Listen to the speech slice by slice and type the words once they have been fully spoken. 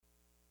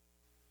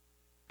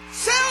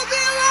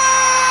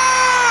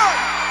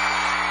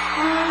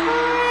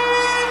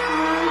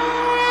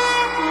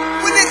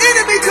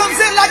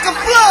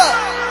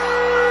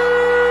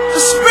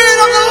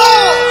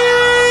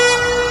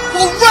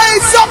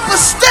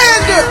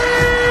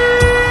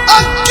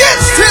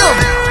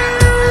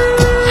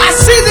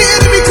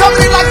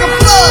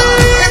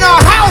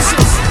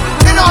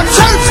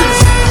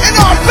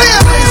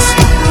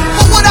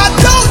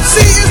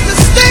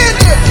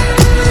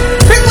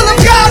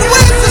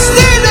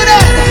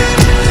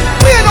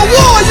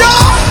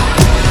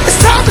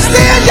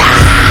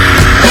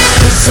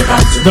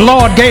The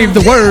Lord gave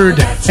the word,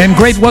 and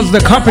great was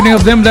the company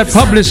of them that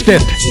published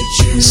it.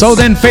 So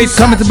then faith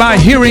cometh by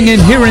hearing, and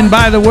hearing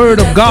by the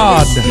word of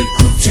God.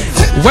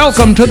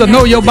 Welcome to the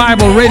Know Your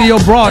Bible radio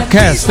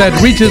broadcast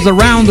that reaches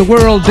around the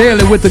world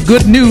daily with the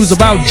good news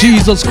about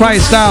Jesus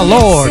Christ our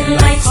Lord.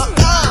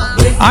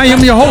 I am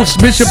your host,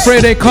 Bishop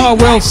Fred A.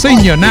 Caldwell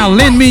Sr. Now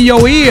lend me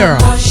your ear,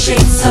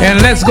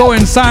 and let's go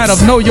inside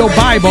of Know Your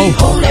Bible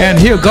and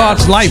hear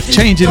God's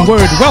life-changing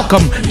word.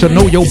 Welcome to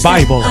Know Your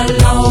Bible.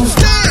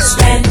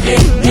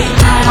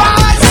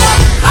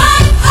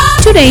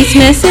 Today's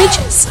message,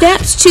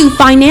 Steps to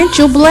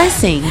Financial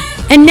Blessing.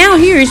 And now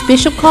here is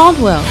Bishop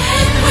Caldwell.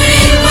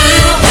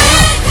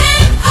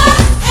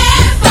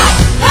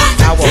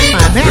 Our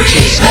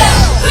financial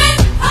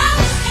standing.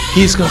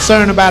 He's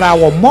concerned about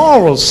our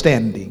moral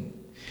standing.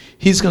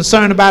 He's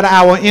concerned about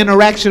our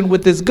interaction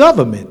with this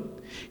government.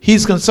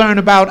 He's concerned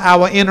about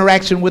our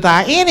interaction with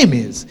our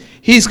enemies.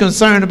 He's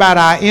concerned about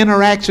our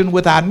interaction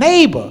with our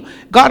neighbor.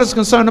 God is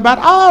concerned about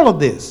all of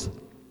this.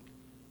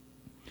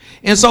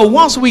 And so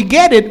once we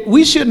get it,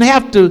 we shouldn't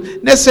have to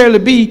necessarily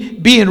be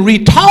being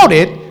retaught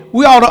it.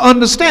 We ought to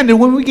understand it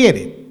when we get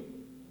it.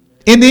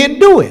 And then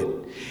do it.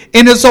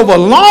 And it's over a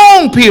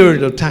long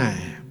period of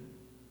time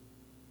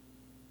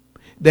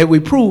that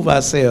we prove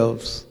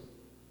ourselves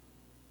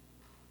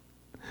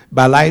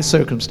by life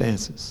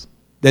circumstances.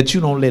 That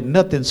you don't let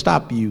nothing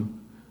stop you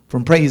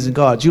from praising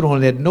God. You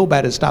don't let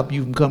nobody stop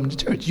you from coming to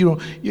church.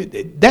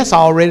 That's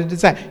already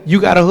decided.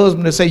 You got a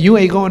husband that say you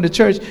ain't going to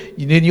church,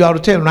 then you ought to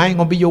tell him, I ain't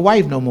going to be your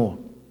wife no more.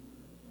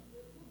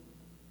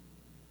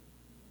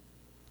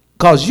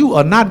 Because you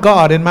are not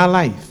God in my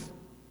life.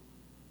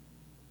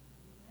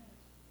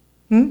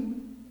 Ain't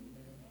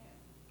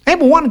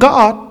but one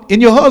God,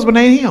 and your husband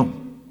ain't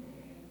him.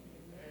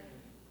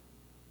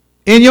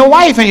 And your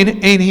wife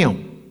ain't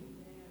him.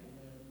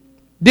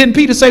 Didn't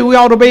Peter say we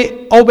ought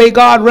to obey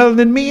God rather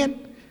than men?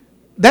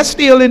 That's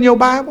still in your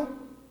Bible.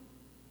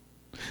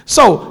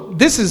 So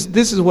this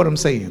is what I'm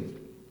saying.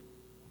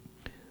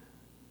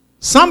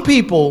 Some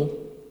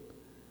people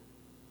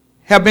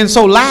have been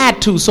so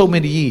lied to so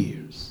many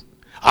years.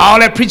 All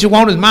that preacher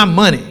wants is my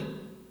money.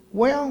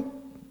 Well,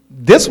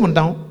 this one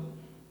don't.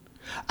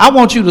 I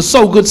want you to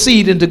sow good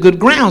seed into good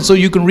ground so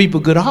you can reap a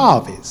good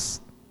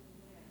harvest.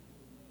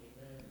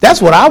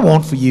 That's what I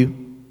want for you.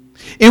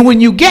 And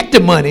when you get the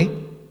money,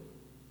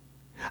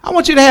 I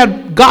want you to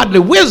have godly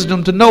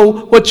wisdom to know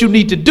what you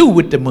need to do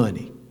with the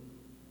money.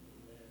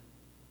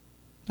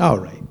 All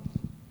right.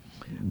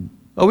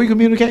 Are we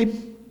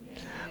communicating?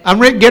 I'm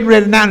getting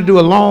ready now to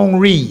do a long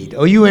read.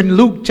 Are you in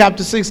Luke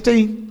chapter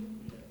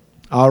 16?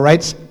 All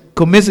right.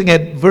 Commencing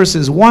at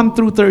verses 1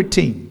 through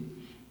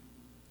 13.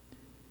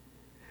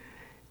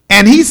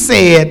 And he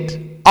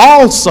said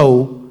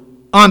also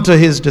unto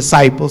his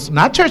disciples,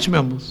 not church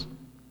members.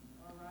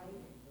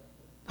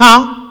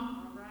 To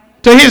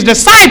his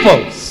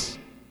disciples.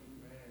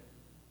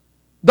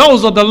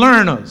 Those are the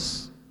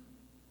learners.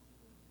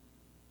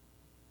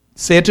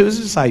 Said to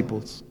his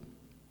disciples,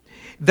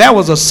 there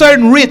was a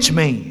certain rich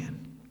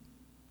man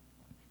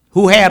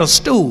who had a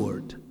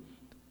steward,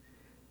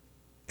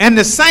 and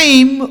the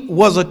same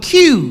was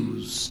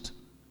accused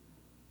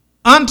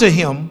unto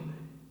him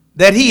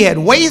that he had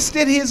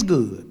wasted his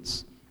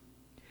goods.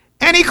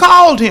 And he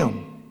called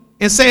him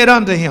and said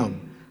unto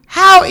him,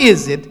 how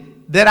is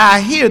it that I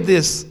hear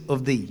this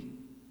of thee?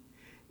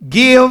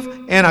 Give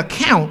an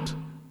account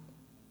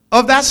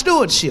of thy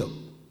stewardship,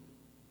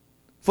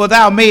 for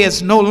thou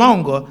mayest no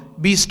longer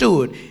be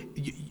steward.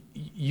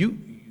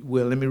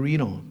 Well, let me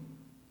read on.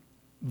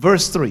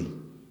 Verse 3.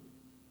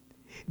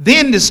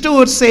 Then the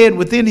steward said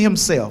within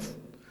himself,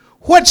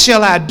 what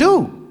shall I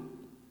do?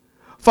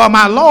 For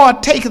my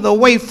Lord taketh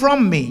away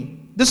from me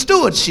the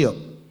stewardship.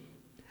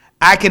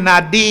 I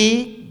cannot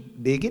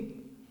dig it.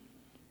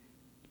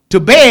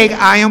 To beg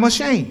I am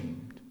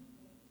ashamed.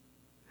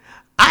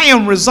 I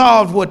am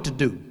resolved what to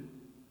do,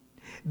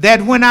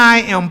 that when I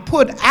am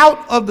put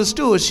out of the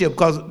stewardship,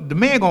 because the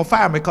man gonna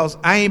fire me because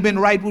I ain't been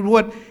right with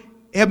what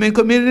have been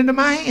committed into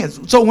my hands.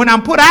 So when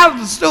I'm put out of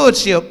the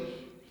stewardship,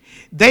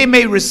 they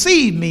may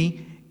receive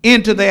me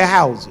into their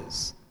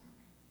houses.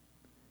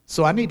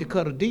 So I need to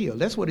cut a deal.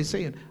 That's what he's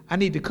saying. I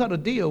need to cut a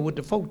deal with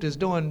the folk that's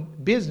doing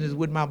business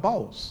with my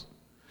boss.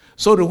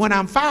 So that when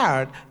I'm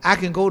fired, I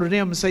can go to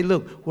them and say,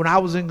 look, when I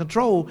was in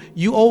control,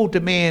 you owed the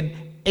man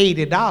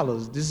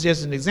 $80. This is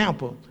just an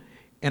example.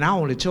 And I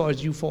only charged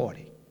you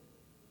 $40.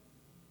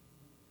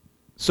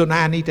 So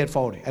now I need that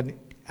 40.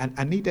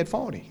 I need that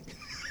 40.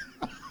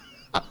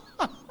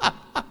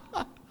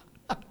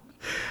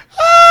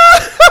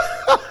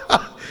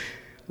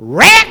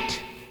 Rat.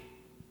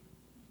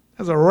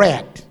 That's a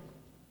rat.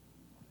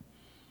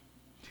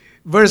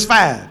 Verse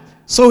 5.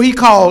 So he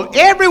called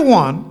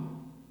everyone.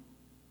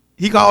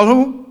 He called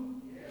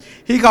whom?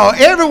 He called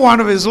every one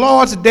of his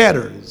Lord's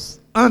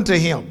debtors unto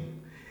him,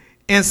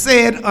 and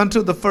said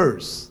unto the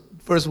first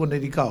one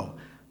that he called,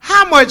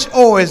 how much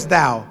owest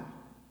thou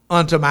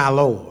unto my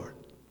Lord?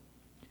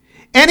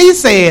 And he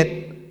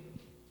said,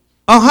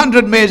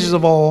 100 measures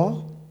of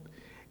oil.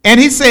 And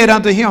he said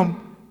unto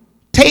him,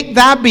 take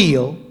thy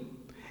bill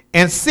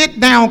and sit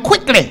down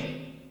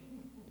quickly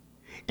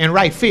and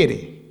write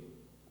 50.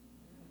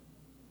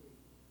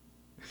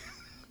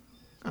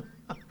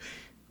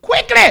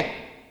 Quickly.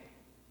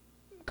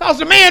 Because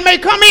the man may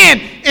come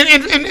in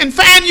and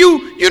find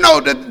you,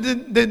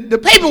 the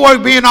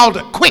paperwork being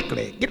altered.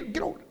 Quickly. Get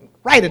over,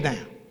 write it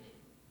down.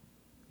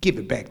 Give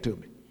it back to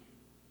me.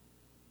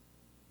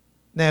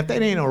 Now, if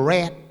that ain't a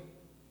rat,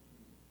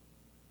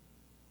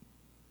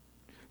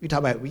 you talk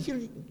about,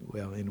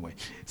 well, anyway.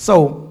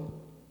 So,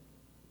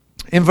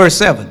 in verse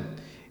 7,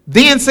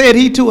 then said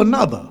he to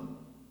another,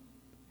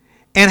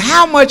 and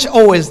how much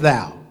owest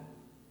thou?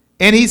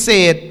 And he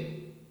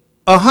said,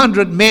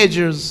 100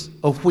 measures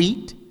of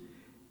wheat.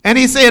 And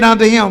he said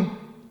unto him,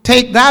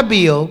 take thy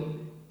bill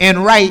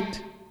and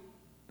write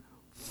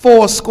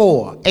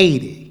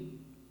 80.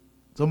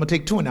 So I'm going to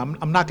take 20.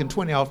 I'm knocking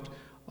 20 off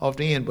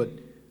the end, but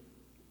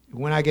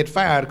when I get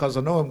fired, because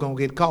I know I'm going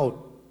to get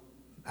caught,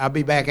 I'll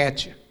be back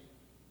at you.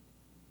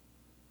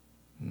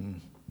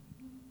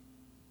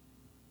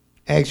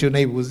 Ask your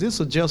neighbor, was this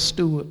a just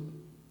steward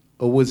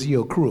or was he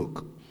a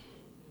crook?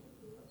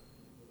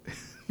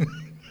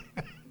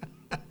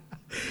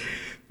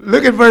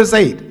 Look at verse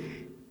 8.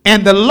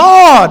 And the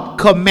Lord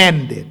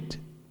commended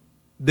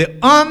the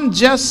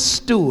unjust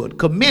steward,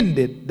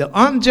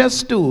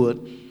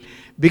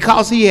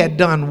 because he had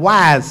done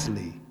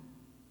wisely.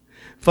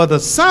 For the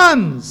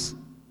sons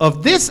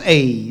of this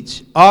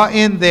age are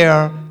in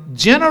their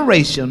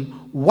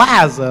generation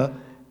wiser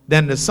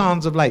than the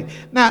sons of light.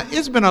 Now,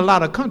 it's been a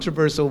lot of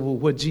controversy over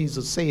what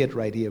Jesus said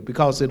right here,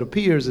 because it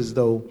appears as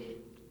though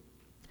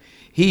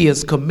he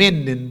is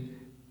commending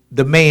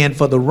the man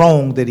for the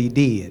wrong that he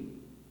did.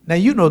 Now,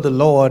 you know the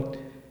Lord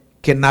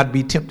cannot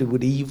be tempted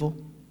with evil,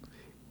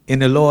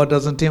 and the Lord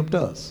doesn't tempt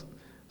us.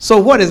 So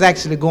what is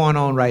actually going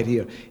on right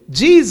here?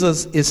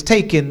 Jesus is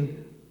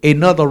taking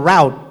another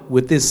route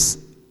with this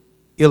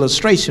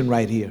illustration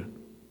right here.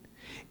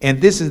 And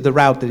this is the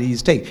route that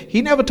he's taking.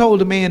 He never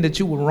told the man that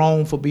you were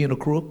wrong for being a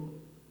crook,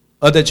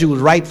 or that you was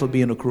right for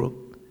being a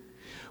crook.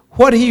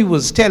 What he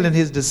was telling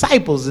his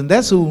disciples, and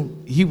that's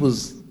who he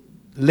was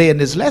laying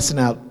this lesson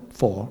out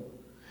for,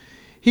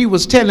 he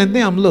was telling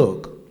them,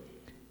 look,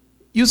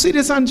 you see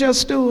this unjust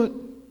steward?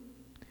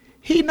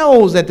 He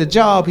knows that the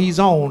job he's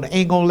on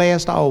ain't going to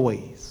last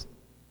always.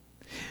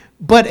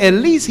 But at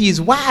least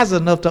he's wise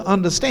enough to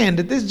understand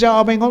that this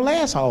job ain't going to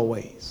last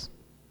always.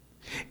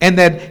 And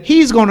that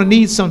he's going to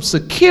need some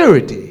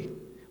security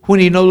when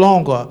he no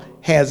longer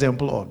has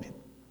employment.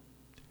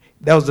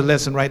 That was the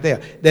lesson right there.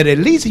 That at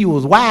least he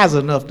was wise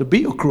enough to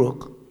be a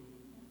crook,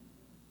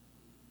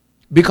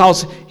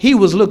 because he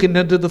was looking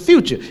into the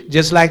future,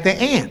 just like the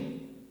ant.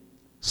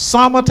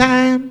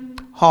 Summertime,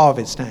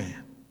 harvest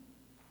time.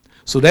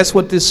 So that's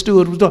what this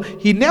steward was doing.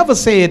 He never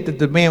said that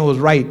the man was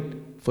right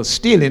for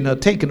stealing or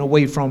taking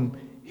away from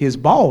his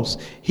boss.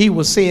 He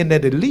was saying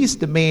that at least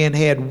the man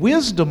had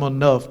wisdom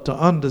enough to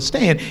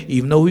understand,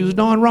 even though he was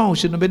doing wrong,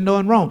 shouldn't have been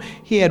doing wrong.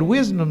 He had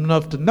wisdom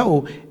enough to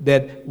know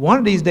that one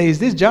of these days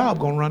this job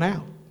going to run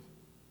out.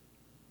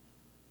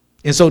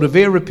 And so the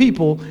very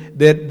people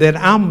that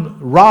I'm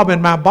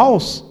robbing my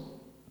boss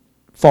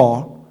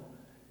for,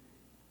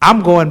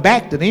 I'm going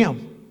back to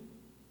them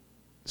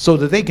so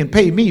that they can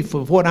pay me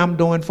for what I'm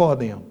doing for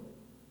them.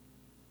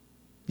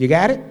 You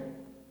got it?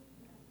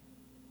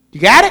 You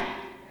got it?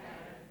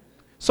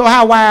 So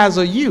how wise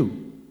are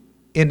you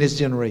in this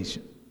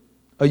generation?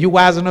 Are you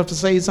wise enough to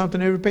save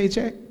something every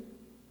paycheck?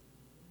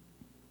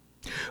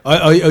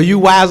 Are you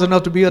wise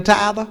enough to be a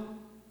tither?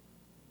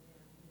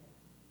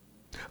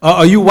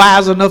 Are you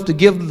wise enough to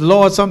give the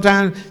Lord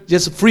sometimes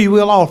just a free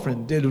will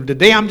offering?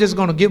 Today I'm just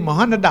going to give him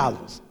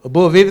 $100.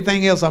 Above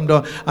everything else I'm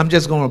doing, I'm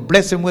just going to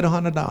bless him with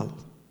 $100.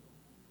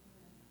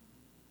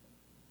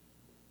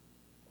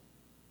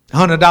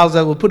 $100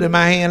 that was put in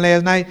my hand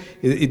last night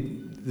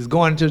is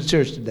going to the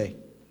church today.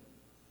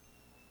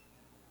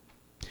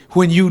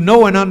 When you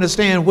know and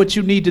understand what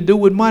you need to do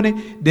with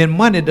money, then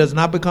money does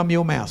not become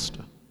your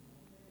master.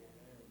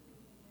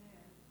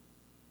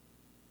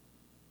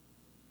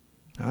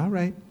 All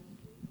right.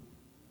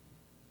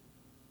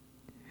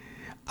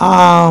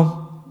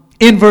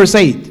 In verse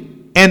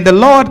 8, and the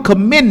Lord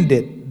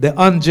commended the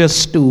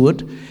unjust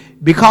steward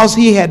because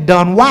he had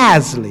done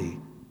wisely.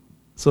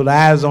 So the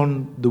eyes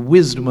on the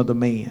wisdom of the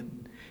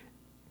man.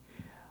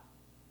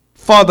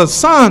 For the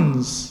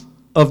sons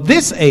of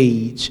this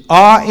age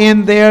are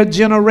in their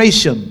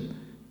generation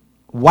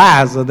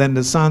wiser than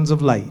the sons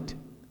of light.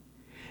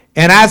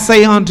 And I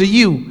say unto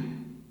you,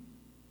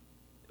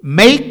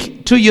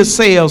 make to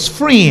yourselves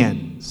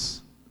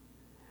friends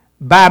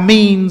by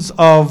means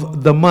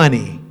of the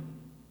money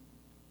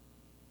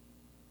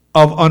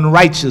of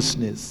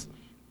unrighteousness,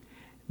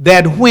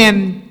 that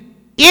when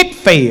it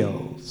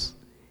fails,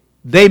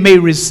 they may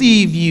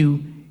receive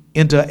you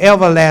into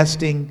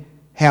everlasting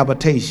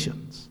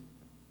habitations.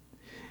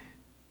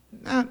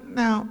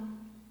 Now,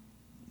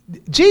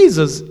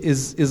 Jesus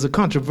is a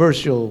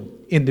controversial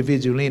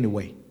individual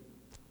anyway,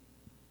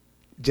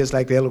 just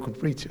like the eloquent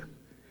preacher.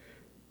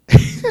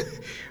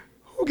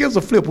 Who gives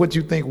a flip what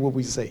you think of what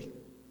we say?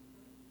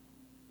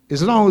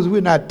 As long as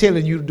we're not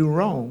telling you to do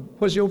wrong,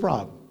 what's your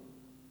problem?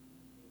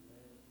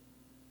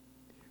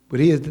 But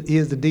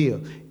here's the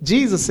deal.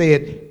 Jesus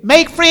said,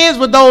 make friends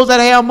with those that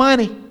have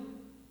money.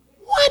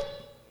 What?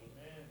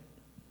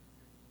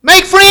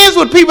 Make friends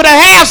with people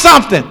that have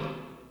something.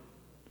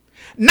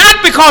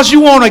 Not because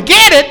you want to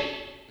get it,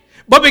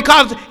 but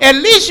because at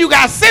least you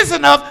got sense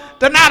enough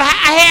to not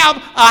have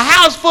a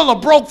house full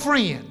of broke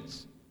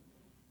friends.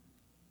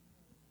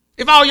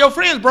 If all your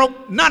friends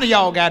broke, none of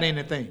y'all got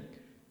anything.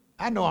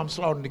 I know I'm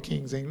slaughtering the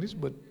King's English,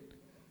 but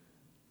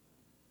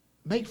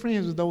make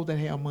friends with those that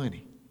have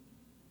money.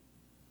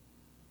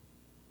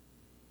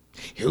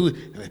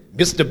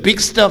 Mr.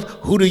 Big Stuff,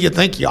 who do you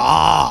think you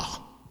are?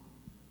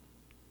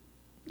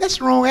 That's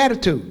the wrong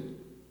attitude.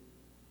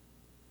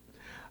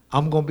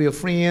 I'm going to be a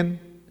friend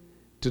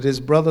to this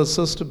brother or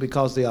sister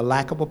because they're a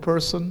likable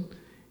person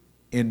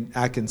and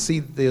I can see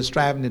that they're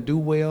striving to do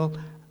well.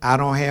 I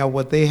don't have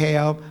what they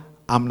have.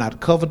 I'm not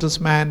covetous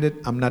minded.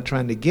 I'm not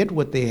trying to get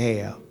what they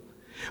have.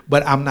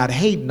 But I'm not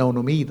hating on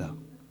them either.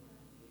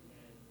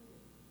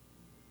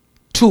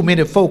 Too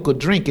many folk are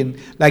drinking,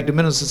 like the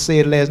minister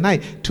said last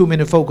night, too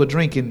many folk are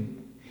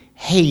drinking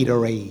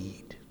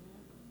haterade.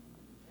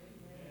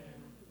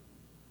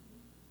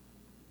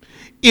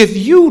 If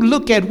you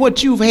look at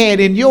what you've had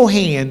in your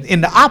hand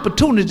and the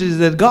opportunities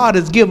that God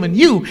has given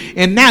you,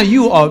 and now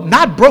you are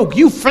not broke,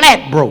 you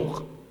flat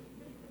broke,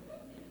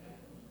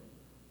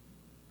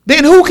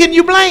 then who can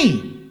you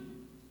blame?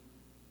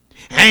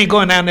 I ain't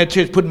going down that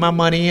church putting my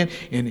money in,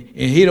 and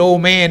here the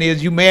old man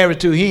is you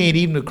married to, he ain't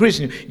even a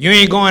Christian. You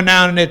ain't going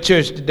down in that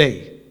church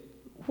today.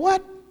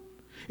 What?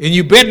 And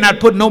you better not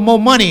put no more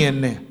money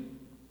in there.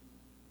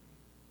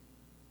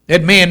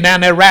 That man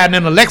down there riding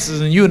in a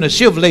Lexus and you in a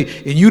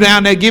Chevrolet and you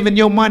down there giving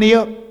your money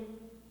up.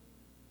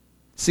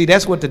 See,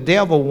 that's what the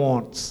devil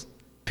wants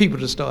people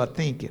to start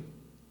thinking.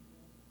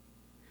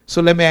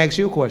 So let me ask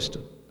you a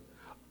question.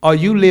 Are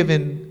you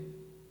living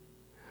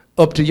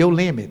up to your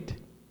limit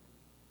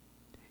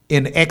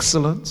in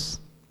excellence,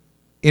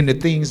 in the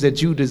things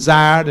that you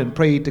desired and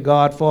prayed to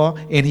God for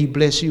and he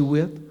blessed you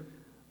with?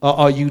 Or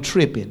are you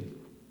tripping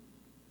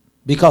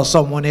because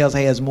someone else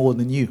has more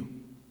than you?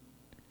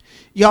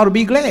 You ought to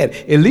be glad.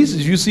 At least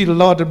as you see the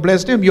Lord that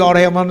blessed them, you ought to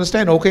have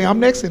understanding. Okay,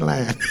 I'm next in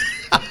line.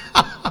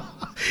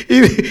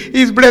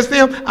 He's blessed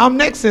them, I'm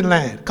next in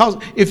line. Because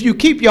if you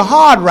keep your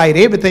heart right,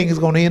 everything is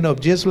going to end up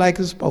just like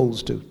it's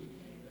supposed to.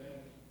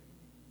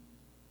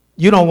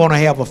 You don't want to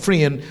have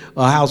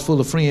a house full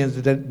of friends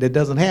that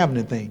doesn't have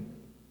anything.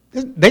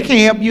 They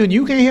can't help you and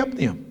you can't help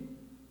them.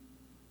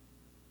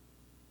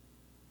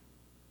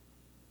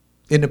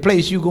 In the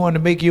place you're going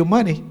to make your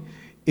money,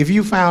 if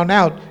you found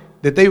out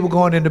that they were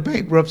going into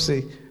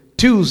bankruptcy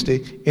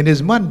Tuesday and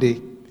it's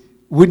Monday,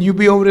 wouldn't you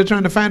be over there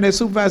trying to find that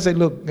supervisor and say,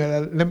 look,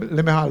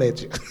 let me holler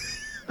at you.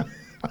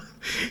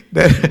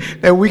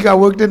 that week I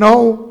worked in the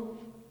hole,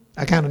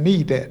 I kind of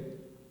need that.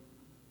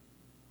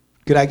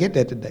 Could I get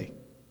that today?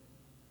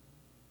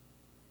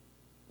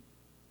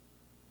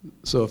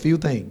 So a few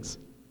things.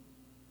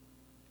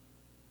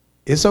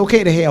 It's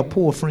okay to have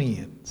poor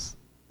friends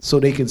so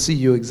they can see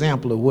your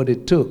example of what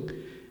it took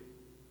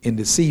and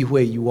to see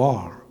where you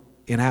are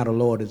and how the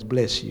Lord has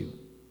blessed you.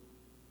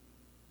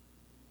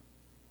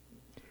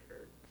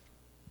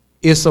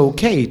 It's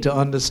okay to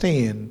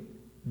understand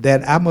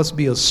that I must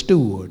be a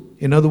steward.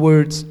 In other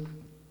words,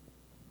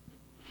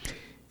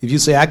 if you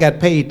say, I got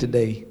paid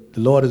today, the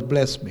Lord has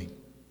blessed me,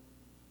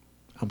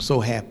 I'm so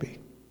happy,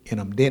 and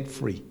I'm debt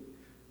free.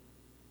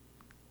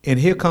 And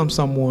here comes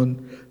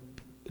someone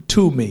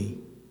to me,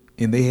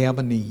 and they have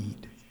a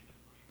need.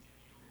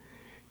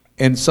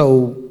 And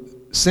so,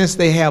 since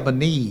they have a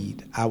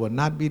need, I will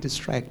not be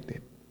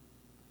distracted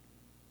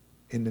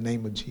in the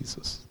name of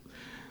Jesus.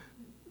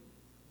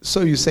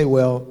 So you say,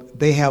 well,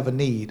 they have a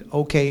need.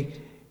 Okay,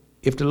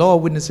 if the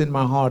Lord witness in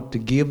my heart to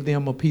give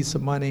them a piece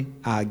of money,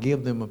 I'll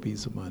give them a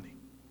piece of money.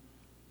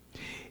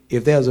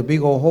 If there's a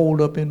big old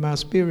hold up in my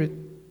spirit,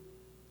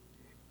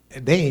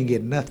 they ain't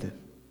getting nothing.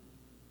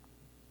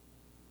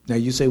 Now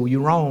you say, well,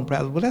 you're wrong,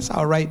 Pastor. Well, that's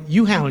all right.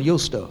 You handle your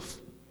stuff.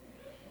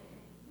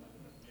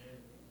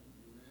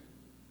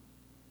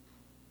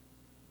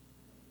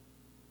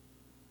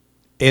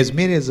 As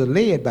many as are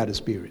led by the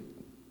Spirit,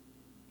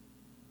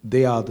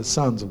 they are the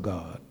sons of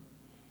God.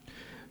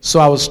 So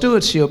our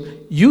stewardship,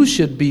 you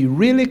should be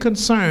really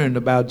concerned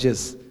about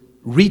just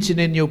reaching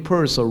in your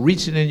purse or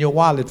reaching in your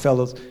wallet,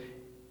 fellas,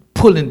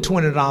 pulling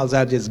 $20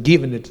 out, just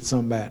giving it to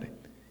somebody.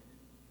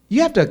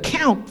 You have to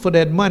account for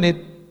that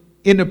money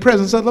in the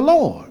presence of the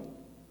Lord.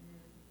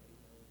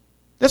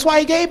 That's why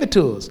he gave it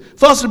to us,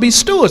 for us to be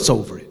stewards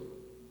over it.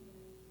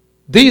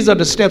 These are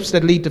the steps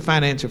that lead to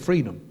financial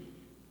freedom.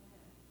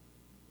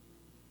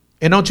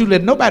 And don't you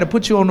let nobody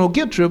put you on no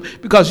guilt trip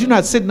because you're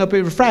not sitting up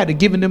every Friday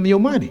giving them your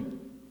money.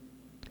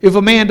 If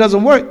a man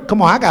doesn't work,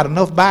 come on, I got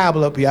enough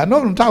Bible up here. I know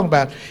what I'm talking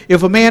about.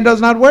 If a man does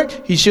not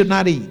work, he should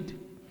not eat.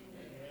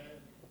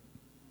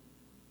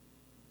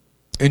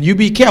 And you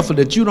be careful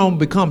that you don't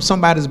become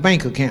somebody's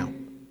bank account.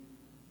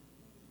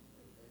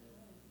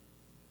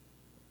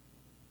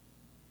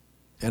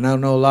 And I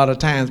know a lot of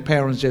times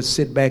parents just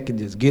sit back and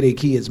just get their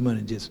kids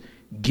money, just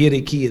get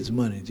their kids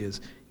money,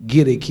 just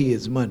get their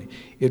kids money.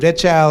 If that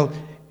child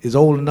is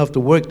old enough to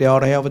work, they ought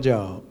to have a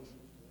job.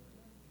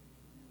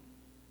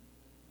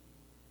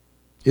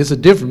 It's a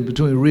difference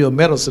between real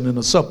medicine and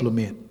a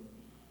supplement.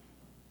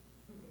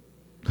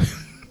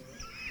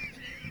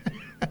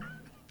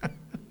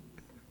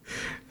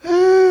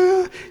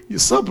 You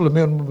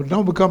supplement them, but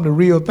don't become the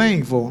real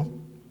thing for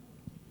them.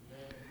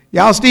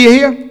 Y'all still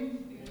here?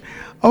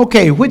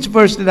 Okay, which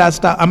verse did I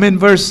stop? I'm in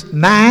verse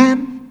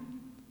 9.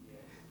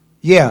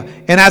 Yeah.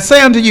 And I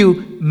say unto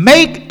you,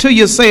 make to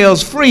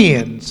yourselves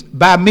friends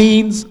by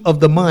means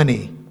of the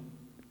money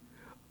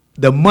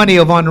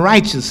of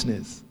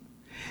unrighteousness,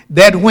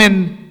 that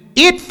when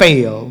it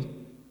fail,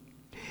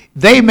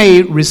 they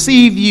may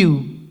receive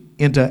you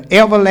into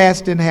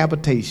everlasting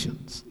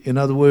habitations. In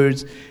other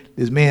words,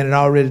 this man had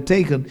already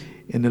taken,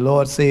 and the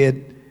Lord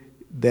said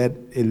that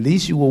at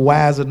least you were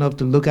wise enough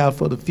to look out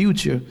for the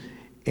future,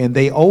 and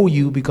they owe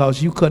you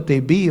because you cut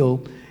their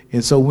bill.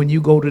 And so when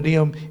you go to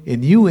them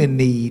and you in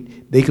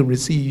need, they can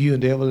receive you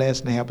into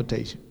everlasting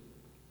habitation.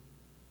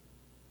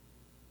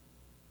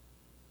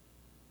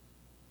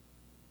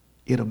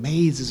 It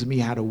amazes me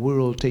how the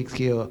world takes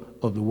care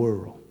of the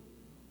world.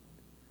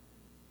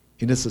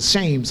 And it's a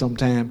shame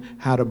sometimes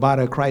how the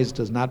body of Christ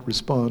does not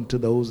respond to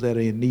those that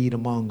are in need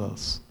among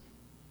us.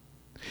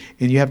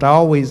 And you have to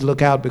always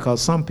look out, because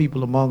some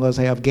people among us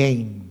have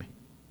game.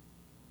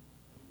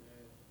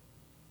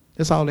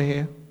 That's all they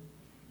have.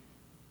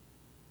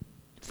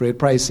 Fred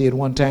Price said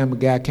one time a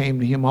guy came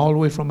to him all the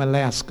way from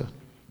Alaska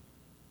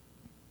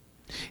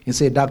and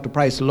said, Dr.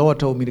 Price, the Lord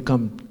told me to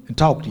come and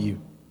talk to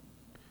you.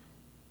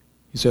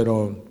 He said,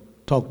 oh,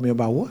 talk to me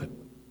about what?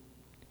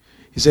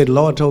 He said, the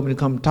Lord told me to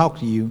come and talk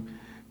to you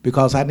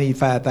because I need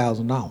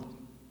 $5,000.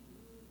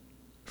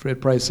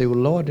 Fred Price said, well,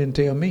 the Lord didn't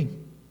tell me,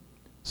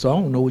 so I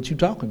don't know what you're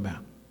talking about.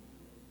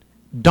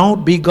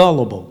 Don't be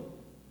gullible.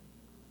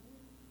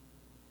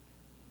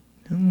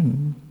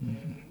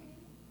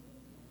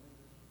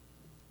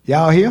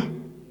 Y'all here?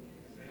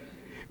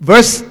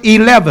 Verse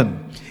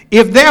 11.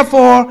 If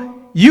therefore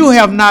you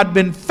have not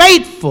been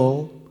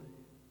faithful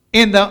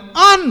in the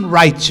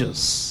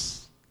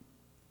unrighteous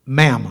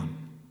mammon,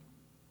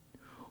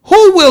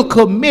 who will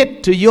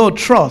commit to your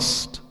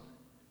trust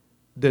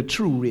the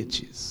true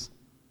riches?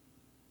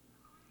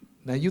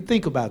 Now you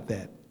think about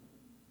that.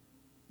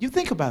 You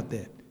think about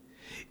that.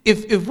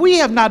 If we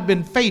have not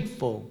been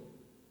faithful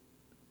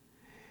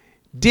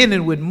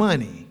dealing with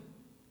money,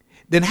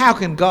 then how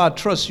can God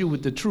trust you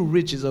with the true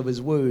riches of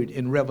his word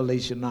in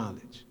revelation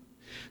knowledge?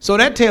 So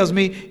that tells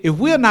me if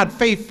we're not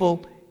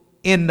faithful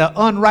in the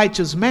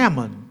unrighteous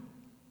mammon,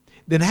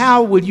 then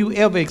how would you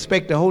ever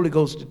expect the Holy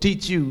Ghost to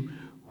teach you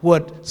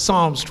what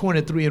Psalms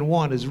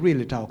 23:1 is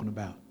really talking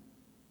about?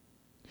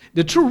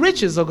 The true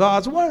riches of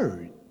God's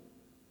word.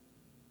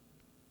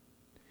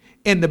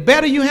 And the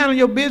better you handle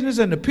your business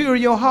and the purer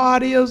your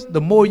heart is,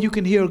 the more you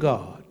can hear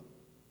God.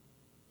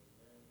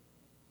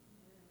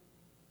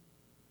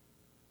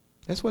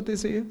 That's what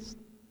this is.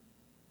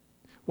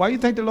 Why do you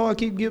think the Lord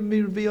keep giving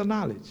me revealed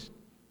knowledge?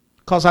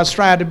 Because I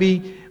strive to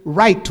be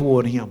right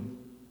toward him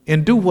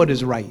and do what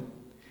is right.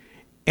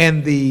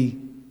 And the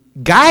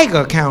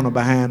Geiger counter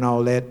behind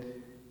all that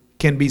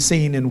can be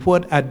seen in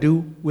what I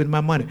do with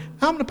my money.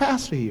 I'm the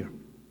pastor here.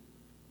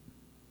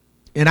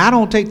 And I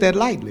don't take that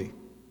lightly.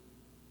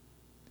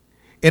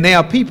 And there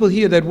are people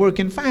here that work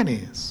in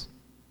finance.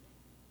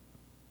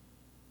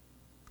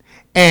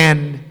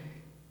 And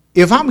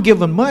if I'm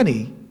given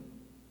money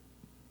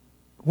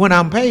when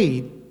I'm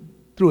paid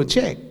through a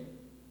check,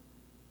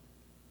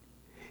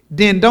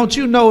 then don't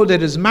you know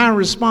that it's my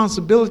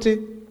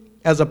responsibility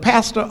as a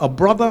pastor, a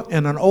brother,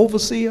 and an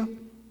overseer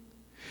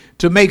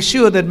to make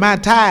sure that my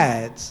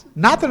tithes,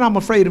 not that I'm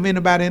afraid of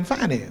anybody in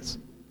finance.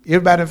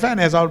 Everybody in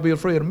finance ought to be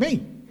afraid of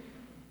me.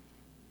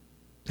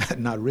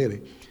 Not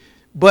really.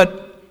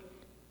 But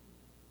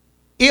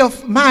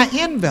if my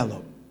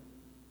envelope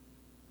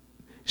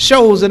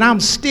shows that I'm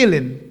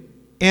stealing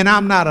and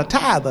I'm not a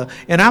tither,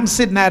 and I'm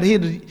sitting out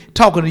here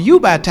talking to you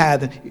about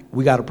tithing,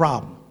 we got a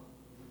problem.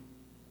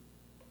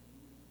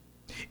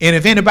 And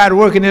if anybody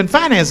working in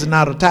finance is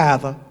not a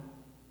tither,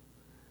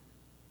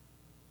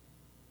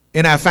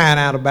 and I find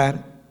out about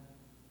it,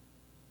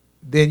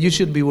 then you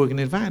shouldn't be working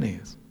in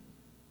finance.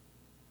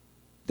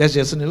 That's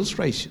just an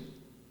illustration.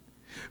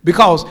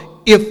 Because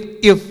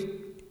if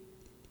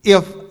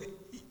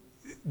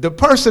the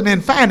person in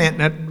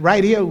finance,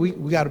 right here, we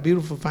got a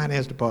beautiful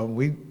finance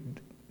department.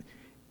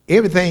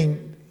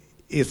 Everything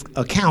is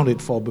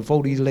accounted for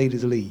before these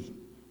ladies leave.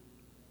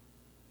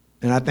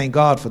 And I thank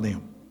God for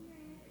them.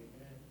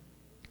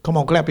 Come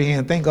on, clap your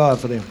hand. Thank God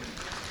for them.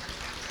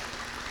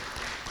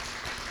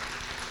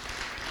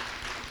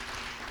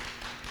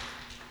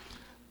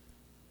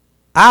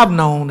 I've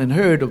known and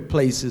heard of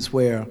places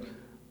where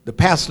the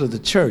pastor of the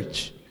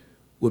church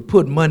would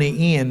put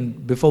money in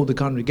before the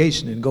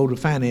congregation and go to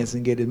finance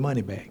and get his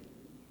money back.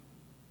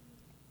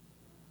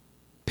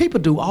 People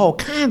do all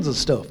kinds of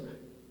stuff.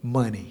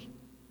 Money.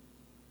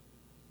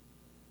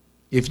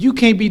 If you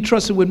can't be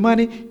trusted with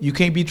money, you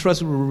can't be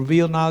trusted with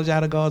revealed knowledge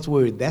out of God's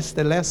word. That's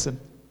the lesson.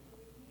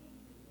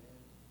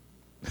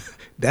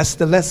 That's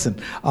the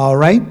lesson. All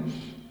right?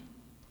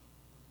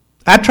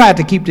 I tried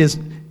to keep this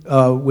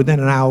within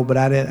an hour, but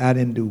I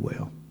didn't do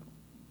well.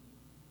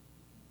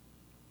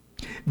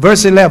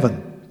 Verse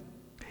 11.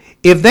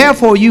 If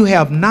therefore you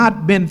have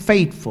not been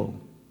faithful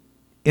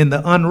in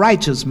the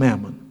unrighteous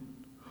mammon,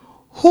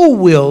 who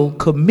will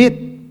commit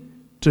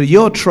to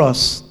your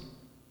trust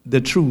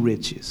the true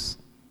riches?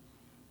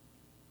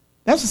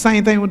 That's the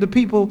same thing with the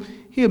people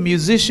here,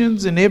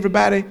 musicians and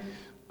everybody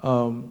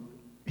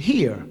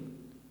here.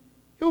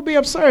 It would be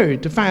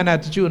absurd to find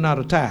out that you are not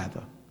a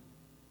tither.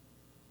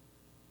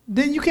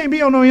 Then you can't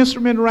be on no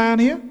instrument around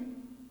here.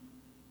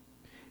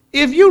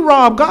 If you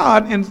rob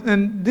God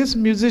and this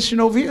musician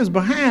over here is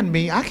behind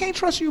me, I can't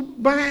trust you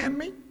behind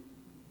me.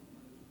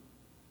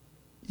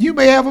 You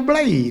may have a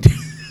blade.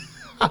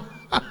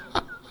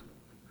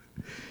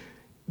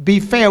 Be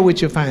fair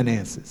with your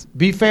finances.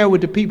 Be fair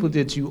with the people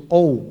that you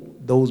owe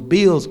those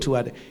bills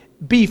to.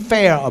 Be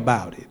fair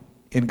about it.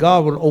 And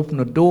God will open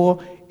the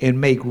door and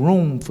make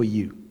room for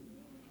you.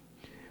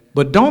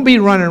 But don't be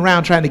running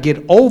around trying to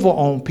get over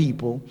on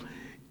people,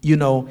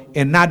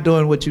 and not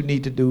doing what you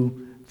need to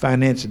do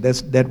financially.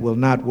 That will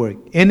not work.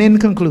 And in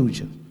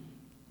conclusion,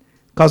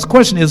 because the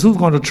question is, who's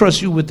going to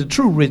trust you with the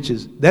true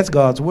riches? That's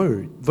God's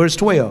word. Verse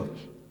 12.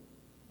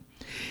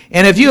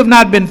 And if you have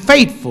not been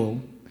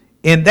faithful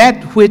in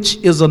that which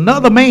is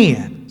another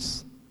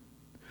man's,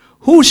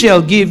 who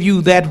shall give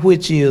you that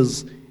which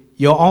is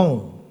your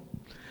own?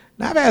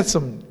 Now, I've had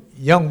some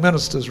young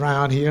ministers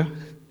around here.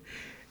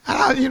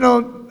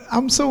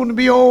 I'm soon to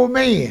be an old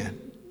man.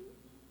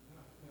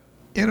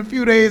 In a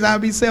few days, I'll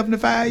be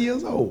 75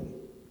 years old.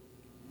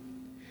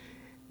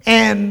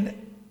 And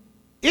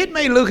it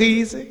may look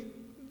easy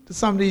to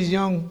some of these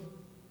young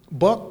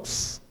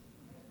bucks.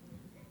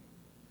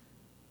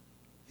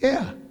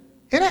 Yeah,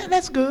 and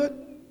that's good.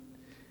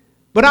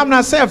 But I'm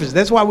not selfish.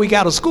 That's why we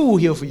got a school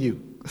here for you.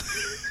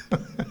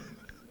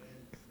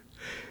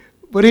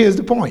 But here's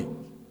the point.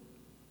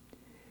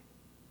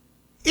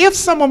 If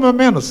some of my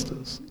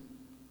ministers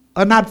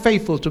are not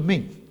faithful to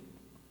me,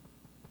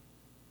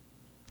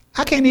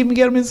 I can't even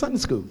get them in Sunday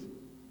school.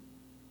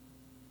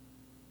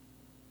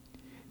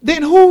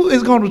 Then who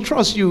is going to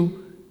trust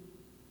you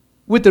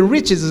with the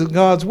riches of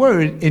God's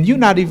word, and you're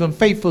not even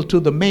faithful to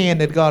the man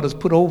that God has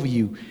put over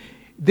you?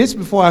 This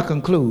before I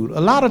conclude.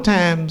 A lot of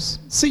times,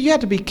 you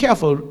have to be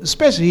careful,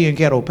 especially here in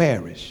Caddo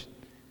Parish,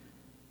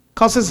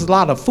 because there's a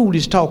lot of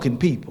foolish talking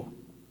people.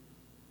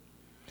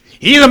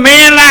 He's a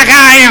man like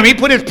I am. He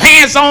put his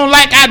pants on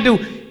like I do.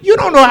 You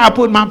don't know how I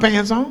put my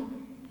pants on.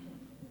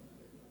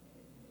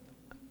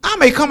 I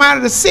may come out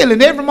of the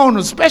ceiling every morning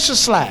with a special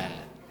slide.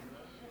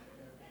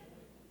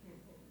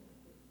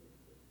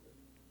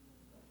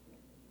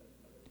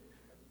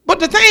 But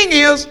the thing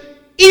is,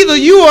 either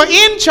you are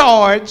in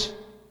charge,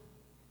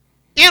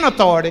 in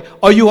authority,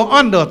 or you are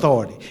under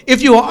authority.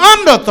 If you are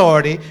under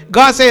authority,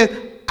 God says,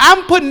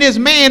 I'm putting this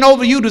man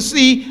over you to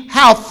see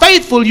how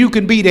faithful you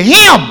can be to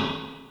him.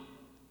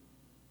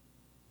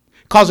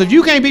 Because if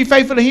you can't be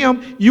faithful to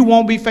him, you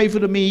won't be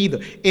faithful to me either.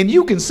 And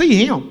you can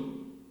see him.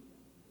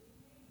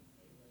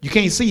 You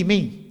can't see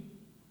me.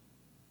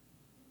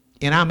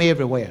 And I'm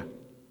everywhere.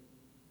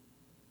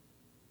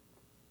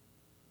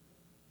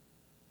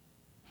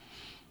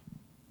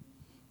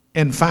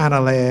 And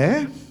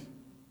finally,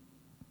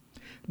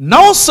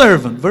 no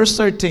servant, verse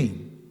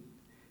 13,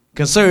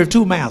 can serve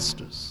two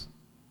masters.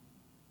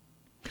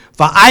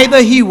 For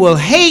either he will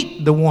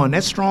hate the one,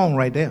 that's strong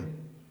right there,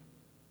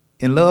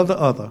 and love the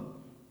other,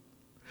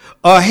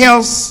 or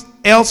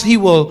else he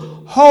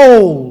will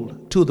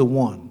hold to the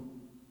one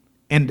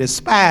and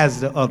despise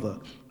the other.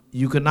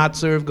 You cannot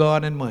serve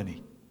God and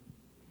money.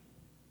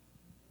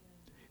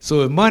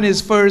 So if money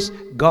is first,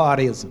 God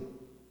isn't.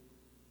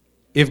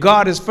 If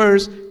God is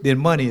first, then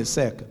money is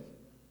second.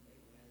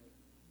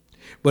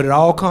 But it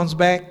all comes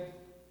back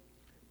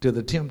to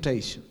the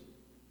temptation.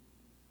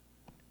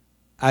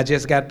 I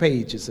just got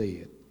paid, you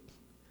said.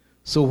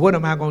 So what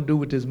am I going to do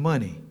with this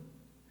money?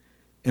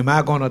 Am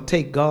I going to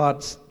take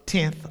God's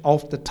 10th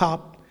off the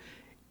top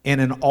in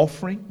an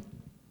offering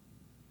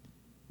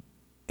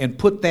and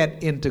put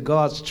that into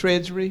God's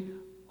treasury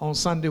on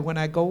Sunday when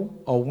I go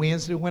or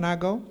Wednesday when I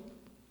go?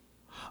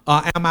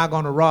 Or am I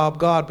going to rob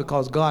God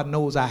because God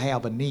knows I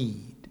have a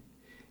need?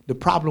 The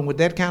problem with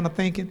that kind of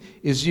thinking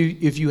is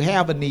if you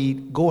have a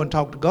need, go and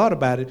talk to God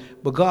about it,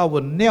 but God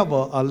will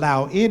never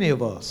allow any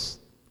of us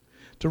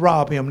to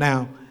rob him.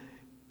 Now,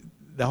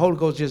 the Holy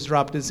Ghost just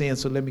dropped this in,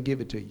 so let me give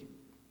it to you.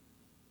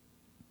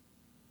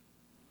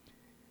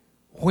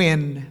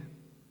 When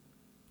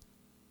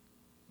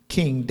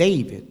King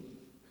David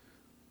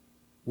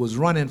was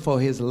running for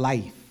his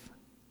life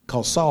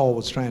because Saul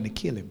was trying to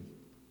kill him,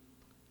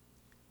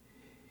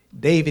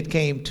 David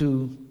came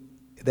to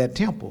that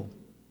temple,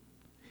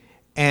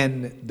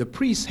 and the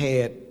priest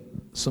had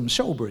some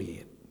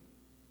showbread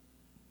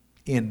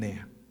in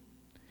there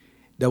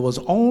that was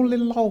only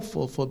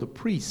lawful for the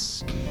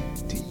priest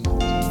to eat.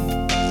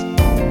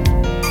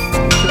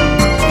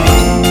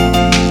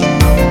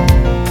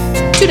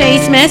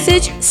 Today's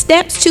message,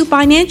 Steps to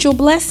Financial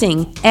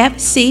Blessing,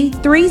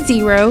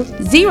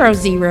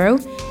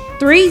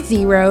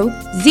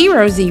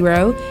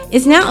 FC30003000,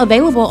 is now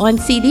available on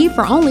CD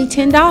for only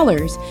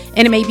 $10,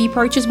 and it may be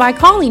purchased by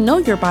calling Know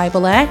Your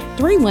Bible at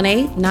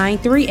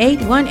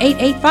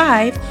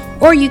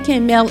 318-938-1885, or you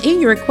can mail in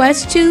your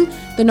request to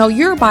the Know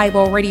Your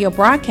Bible radio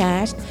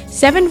broadcast,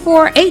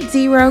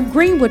 7480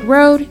 Greenwood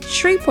Road,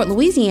 Shreveport,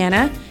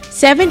 Louisiana,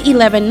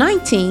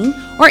 71119,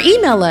 or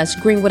email us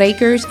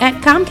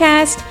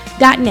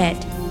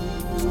greenwoodacres@comcast.net.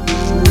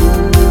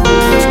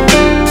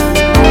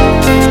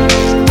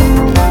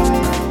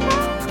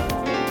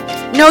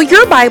 Know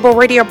Your Bible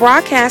radio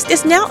broadcast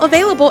is now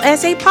available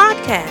as a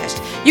podcast.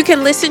 You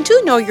can listen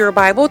to Know Your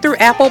Bible through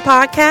Apple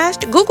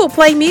Podcast, Google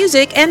Play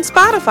Music, and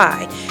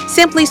Spotify.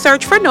 Simply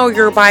search for Know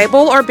Your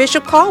Bible or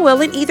Bishop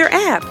Caldwell in either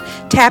app.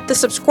 Tap the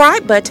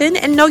subscribe button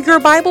and Know Your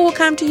Bible will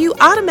come to you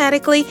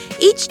automatically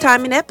each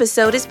time an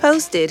episode is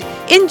posted.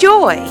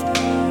 Enjoy!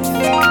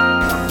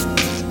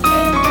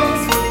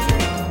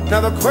 Now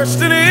the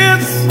question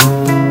is,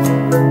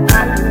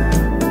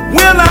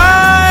 will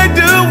I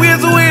do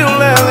His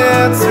will? And the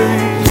answer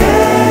is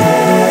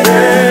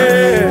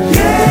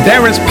yeah.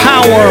 There is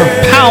power,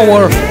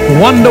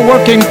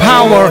 wonder-working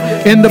power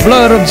in the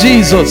blood of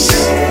Jesus.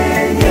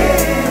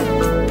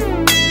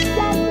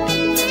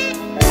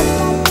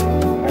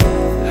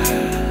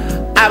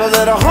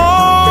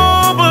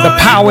 The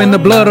power in the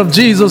blood of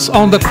Jesus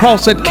on the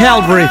cross at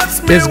Calvary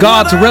is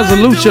God's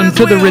resolution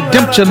to the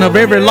redemption of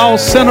every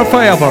lost sinner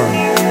forever.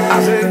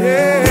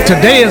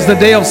 Today is the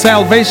day of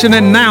salvation,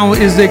 and now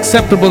is the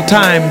acceptable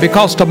time,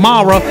 because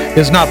tomorrow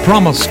is not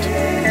promised.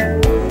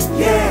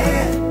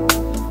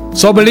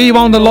 So believe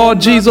on the Lord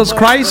Jesus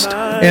Christ,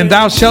 and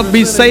thou shalt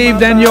be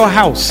saved and your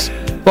house.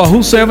 For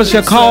whosoever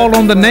shall call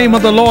on the name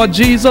of the Lord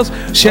Jesus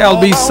shall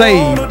be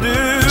saved.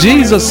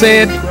 Jesus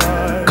said,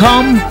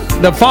 come.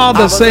 The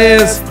Father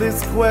says,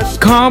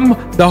 come.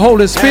 The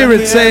Holy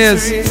Spirit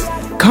says,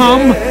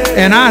 come.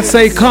 And I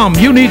say, come.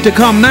 You need to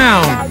come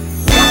now.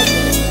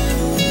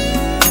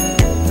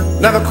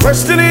 Now the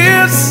question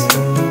is,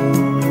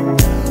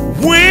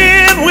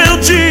 when will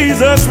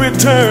Jesus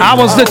return? I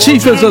was the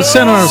chiefest of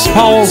sinners,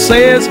 Paul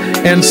says,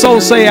 and so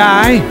say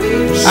I.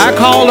 I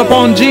called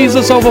upon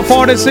Jesus over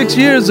 46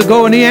 years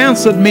ago, and He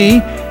answered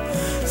me,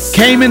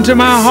 came into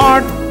my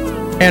heart,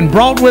 and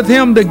brought with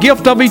Him the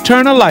gift of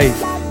eternal life.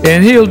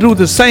 And He'll do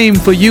the same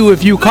for you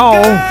if you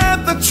call.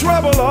 Got the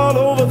trouble all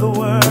over the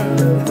world.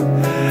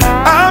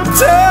 I'm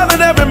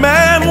telling every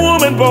man,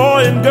 woman,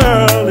 boy, and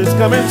girl is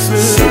coming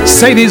soon.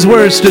 Say these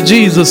words to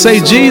Jesus. Say,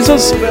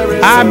 Jesus,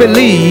 I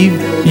believe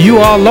you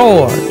are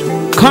Lord.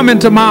 Come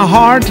into my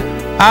heart.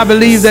 I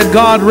believe that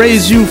God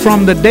raised you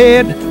from the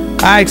dead.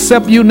 I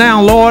accept you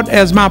now, Lord,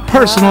 as my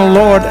personal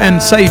Lord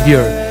and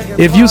Savior.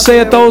 If you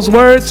said those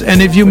words,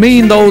 and if you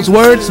mean those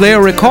words, they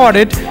are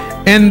recorded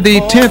in the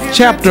 10th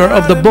chapter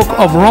of the book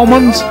of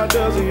Romans,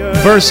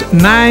 verse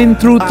 9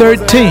 through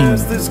 13.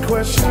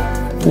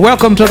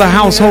 Welcome to the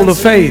household of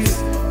faith.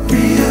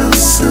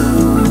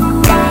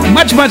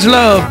 Much, much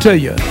love to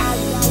you.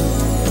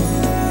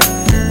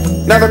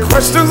 Now the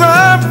questions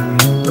are,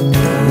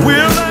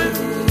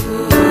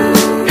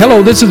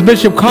 Hello, this is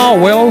Bishop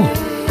Caldwell,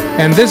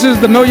 and this is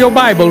the Know Your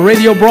Bible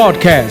radio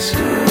broadcast.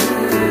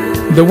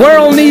 The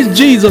world needs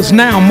Jesus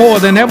now more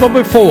than ever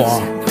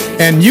before,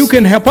 and you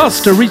can help us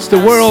to reach the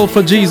world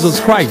for Jesus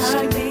Christ.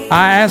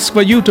 I ask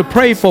for you to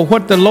pray for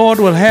what the Lord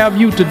will have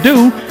you to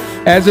do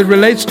as it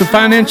relates to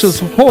financial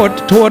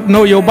support toward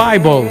Know Your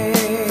Bible.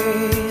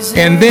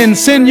 And then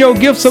send your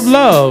gifts of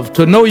love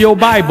to Know Your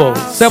Bible,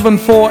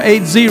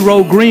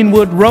 7480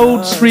 Greenwood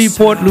Road,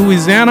 Shreveport,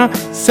 Louisiana,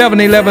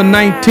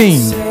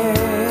 71119.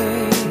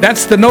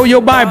 That's the Know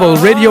Your Bible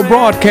radio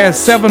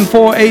broadcast,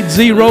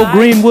 7480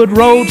 Greenwood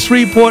Road,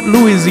 Shreveport,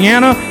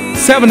 Louisiana,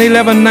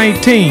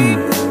 71119.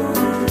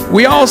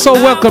 We also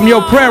welcome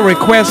your prayer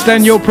requests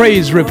and your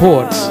praise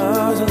reports.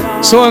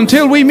 So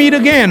until we meet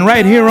again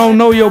right here on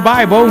Know Your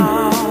Bible,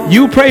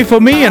 you pray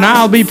for me and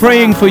I'll be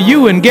praying for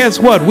you, and guess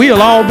what?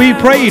 We'll all be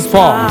prayed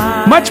for.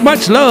 Much,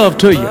 much love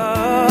to you.